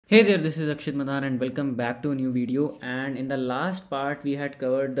Hey there, this is Akshit Madan and welcome back to a new video. And in the last part, we had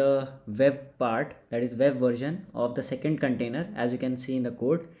covered the web part, that is web version of the second container. As you can see in the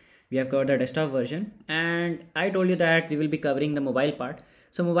code, we have covered the desktop version, and I told you that we will be covering the mobile part.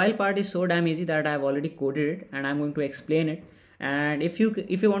 So mobile part is so damn easy that I have already coded it and I'm going to explain it. And if you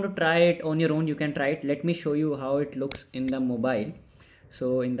want to try it on your own, you can try it. Let me show you how it looks in the mobile.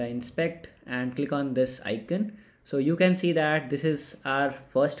 So in the inspect and click on this icon. So you can see that this is our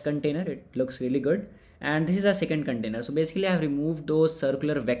first container. It looks really good. And this is our second container. So basically I have removed those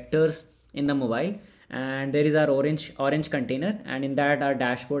circular vectors in the mobile, and there is our orange container, and in that our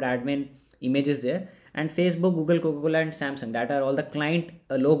dashboard admin image is there, and Facebook, Google, Coca-Cola and Samsung, that are all the client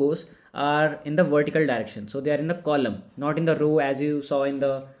logos, are in the vertical direction. So they are in the column, not in the row as you saw in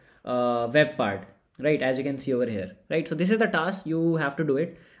the web part, right? As you can see over here, right? So this is the task, you have to do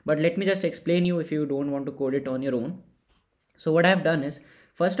it, but let me just explain you if you don't want to code it on your own. So what I have done is,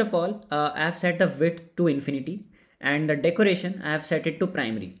 first of all, I have set the width to infinity, and the decoration I have set it to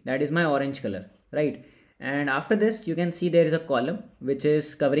primary, that is my orange color, right? And after this you can see there is a column which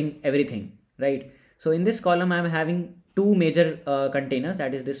is covering everything, right? So in this column I am having two major containers,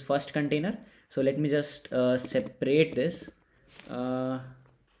 that is this first container. So let me just separate this. So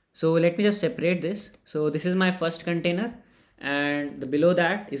this is my first container, and below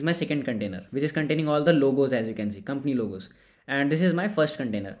that is my second container, which is containing all the logos, as you can see, company logos. And this is my first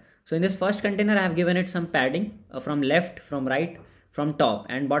container. So in this first container I have given it some padding from left, from right, from top,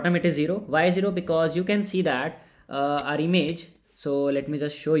 and bottom it is 0. Why 0? Because you can see that our image, so let me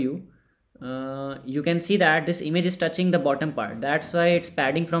just show you. You can see that this image is touching the bottom part, that's why its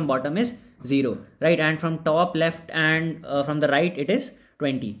padding from bottom is 0, right? And from top, left, and from the right it is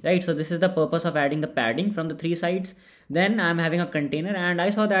 20, right? So this is the purpose of adding the padding from the three sides. Then I'm having a container, and I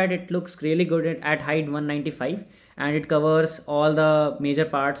saw that it looks really good at height 195, and it covers all the major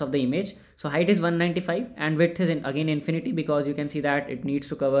parts of the image. So height is 195 and width is again infinity, because you can see that it needs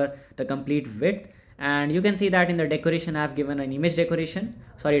to cover the complete width. And you can see that in the decoration I have given an image decoration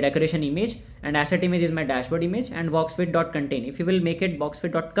image, and asset image is my dashboard image, and boxfit.contain. If you will make it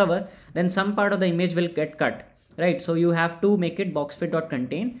boxfit.cover, then some part of the image will get cut, right? So you have to make it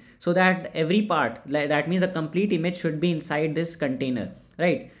boxfit.contain, so that every part, that means the complete image, should be inside this container,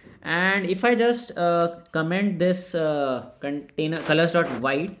 right? And if I just comment this container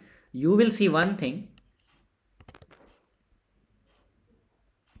colors.white, you will see one thing.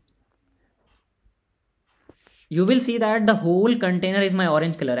 You will see that the whole container is my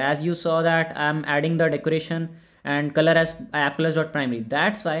orange color. As you saw that I'm adding the decoration and color as appcolors.primary.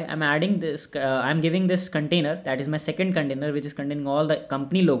 That's why I'm adding this, I'm giving this container, that is my second container, which is containing all the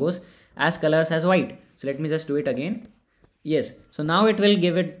company logos, as colors as white. So let me just do it again. Yes, so now it will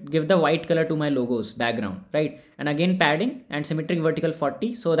give the white color to my logos background, right? And again padding and symmetric vertical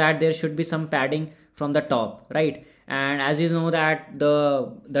 40, so that there should be some padding from the top, right? And as you know that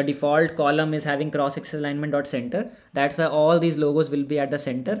the default column is having cross axis alignment dot center, that's why all these logos will be at the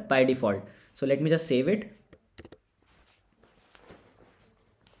center by default. So let me just save it.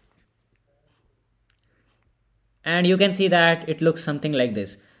 And you can see that it looks something like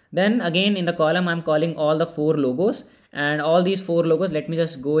this. Then again in the column I'm calling all the 4 logos, and all these 4 logos, let me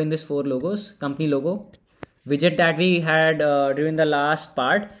just go in this 4 logos, company logo widget that we had during the last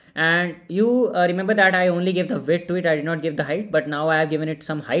part. And you remember that I only gave the width to it, I did not give the height, but now I have given it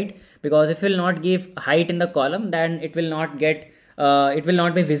some height, because if you will not give height in the column, then it will not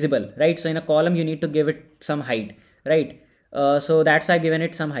be visible, right? So in a column you need to give it some height, right? So that's why I've given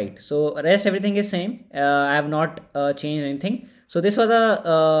it some height. So rest everything is same. I have not changed anything. So this was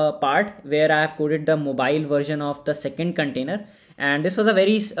a part where I have coded the mobile version of the second container, and this was a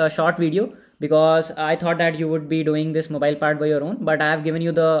very short video, because I thought that you would be doing this mobile part by your own, but I have given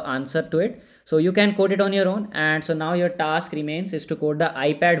you the answer to it, so you can code it on your own. And so now your task remains is to code the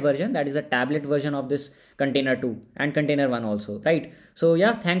iPad version, that is a tablet version of this container 2 and container 1 also, right? So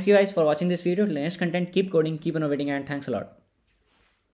yeah, thank you guys for watching this video. Till next content, keep coding, keep innovating, and thanks a lot.